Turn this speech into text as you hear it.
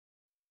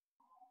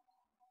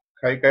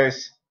Hi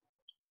guys,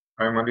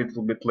 I'm a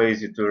little bit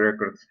lazy to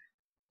record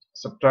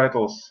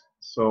subtitles,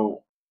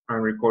 so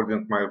I'm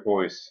recording my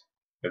voice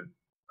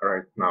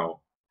right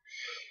now.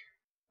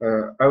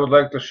 I would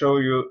like to show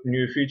you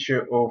new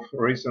feature of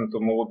recent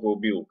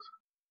UModel build.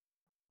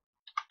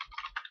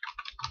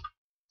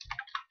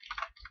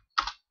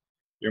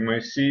 You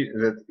may see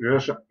that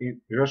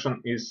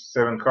version is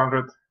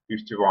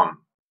 751.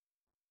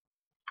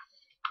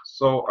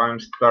 So I'm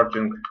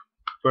starting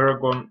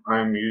Paragon.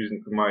 I'm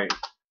using my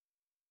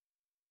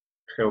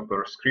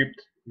helper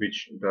script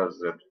which does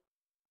that.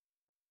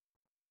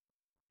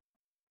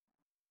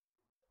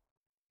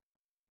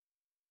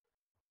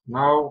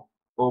 Now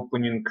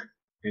opening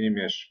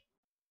AnyMesh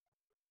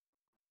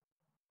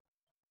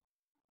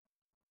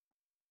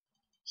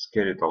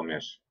skeletal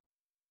mesh.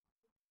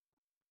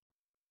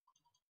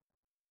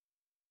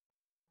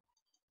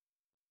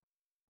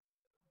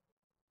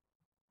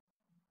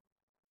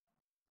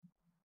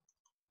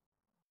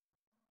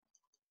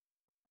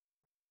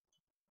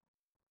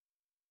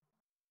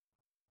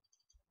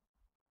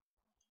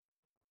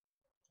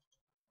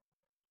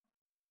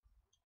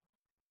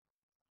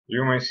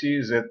 You may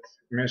see that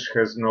mesh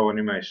has no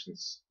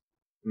animations.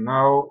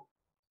 Now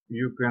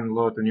you can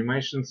load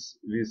animations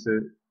with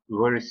a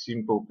very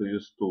simple to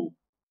use tool.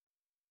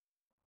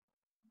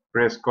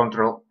 Press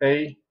Ctrl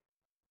A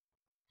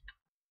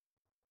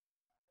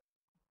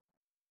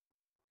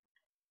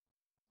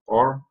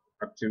or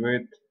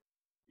activate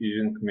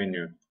using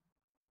menu.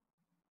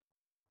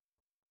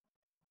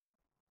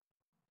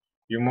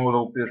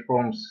 UModel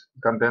performs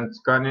content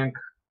scanning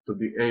to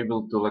be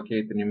able to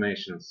locate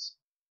animations.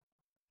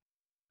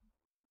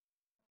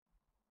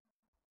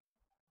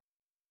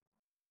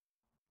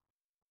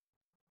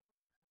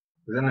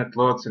 Then it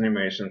loads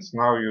animations.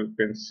 Now you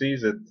can see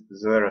that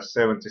there are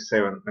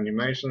 77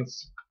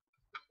 animations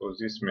for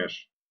this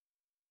mesh.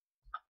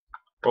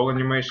 All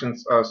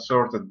animations are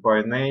sorted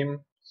by name,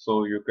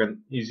 so you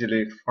can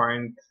easily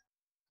find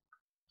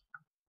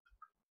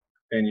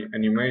any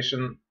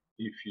animation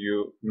if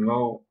you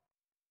know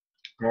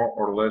more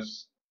or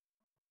less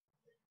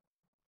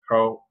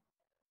how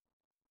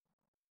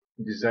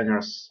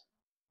designers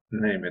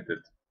named it.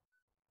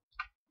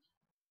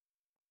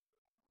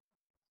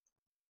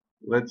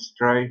 Let's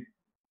try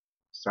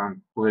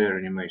some player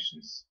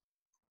animations.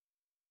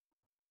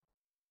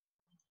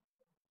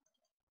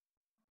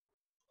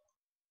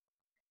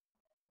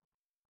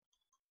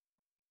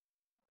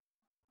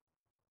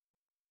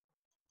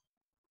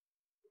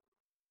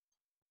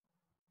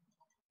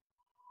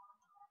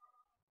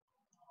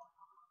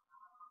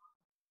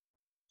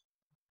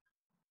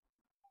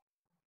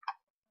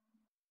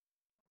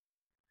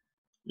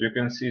 You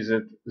can see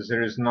that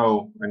there is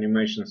no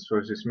animations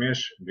for this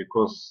mesh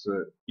because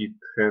it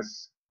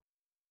has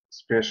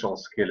special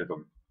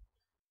skeleton.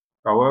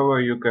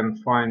 However, you can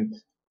find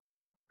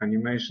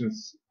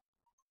animations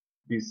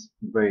with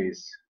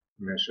base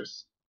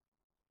meshes.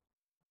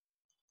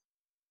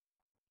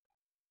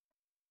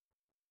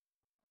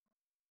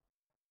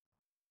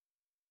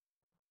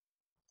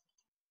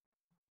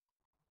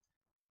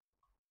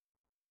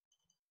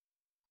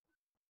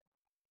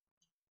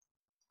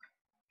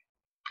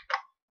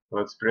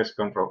 Let's press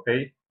Ctrl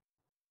A.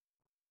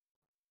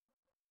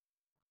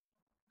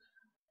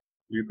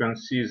 You can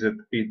see that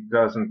it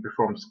doesn't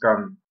perform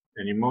scan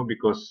anymore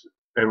because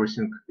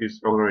everything is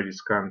already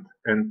scanned,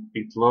 and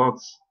it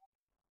loads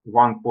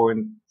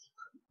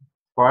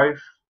 1.5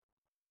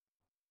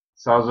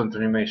 thousand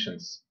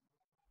animations.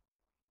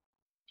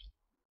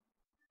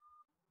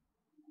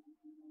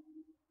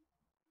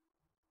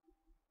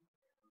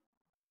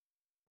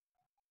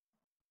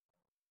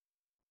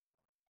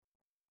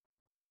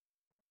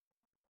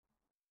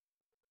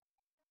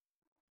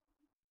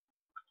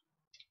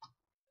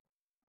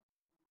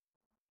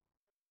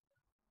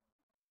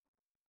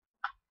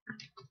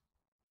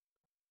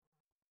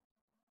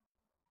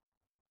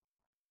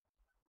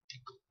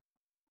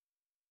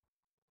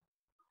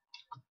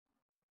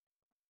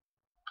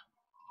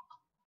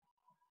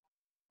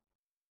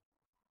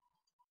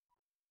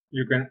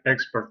 You can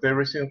export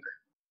everything.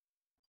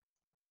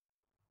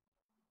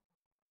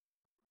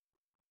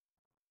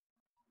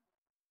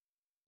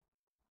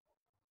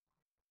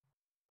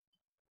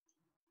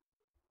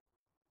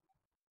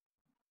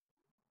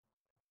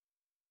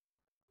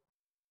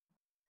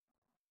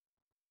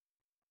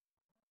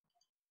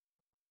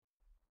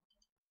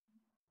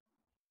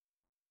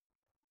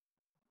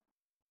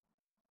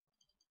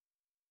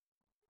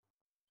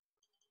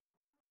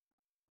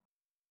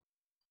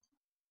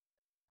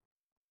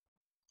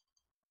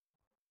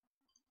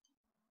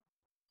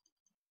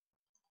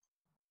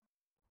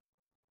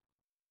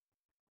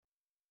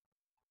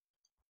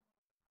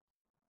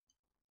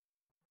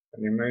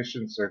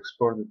 Animations are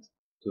exported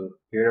to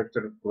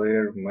character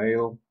player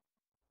male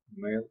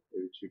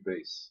AVG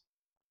base.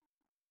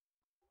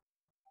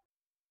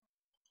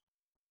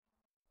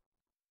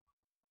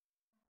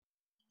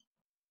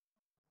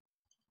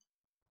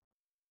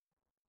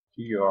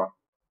 Here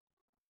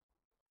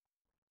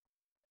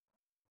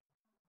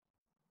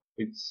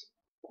it's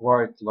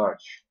quite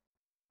large.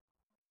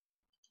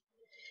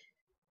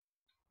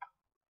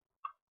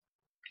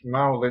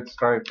 Now let's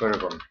try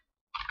Paragon.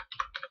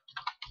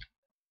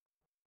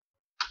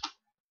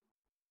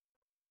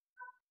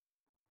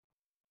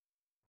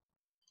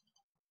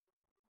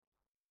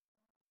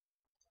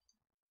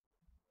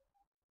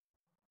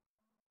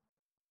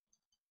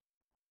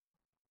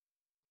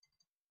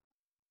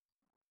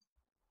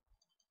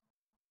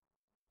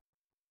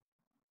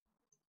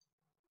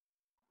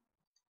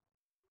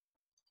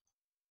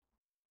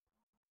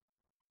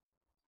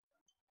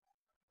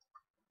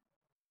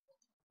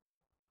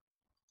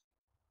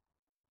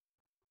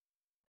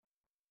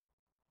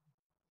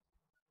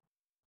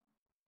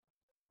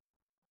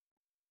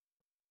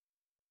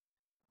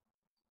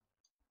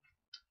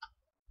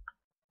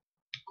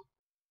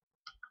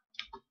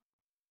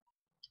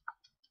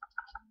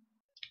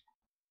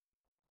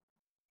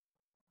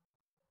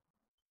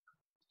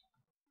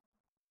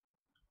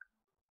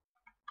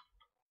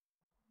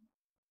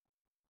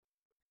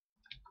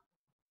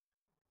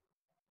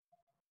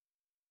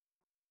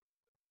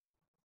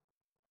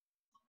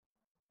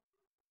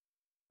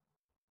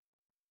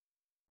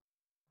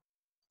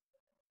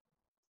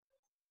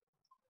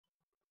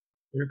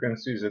 You can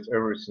see that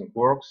everything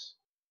works.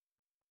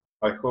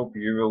 I hope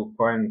you will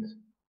find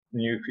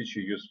new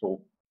feature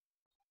useful.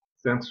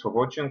 Thanks for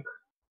watching.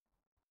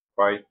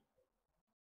 Bye.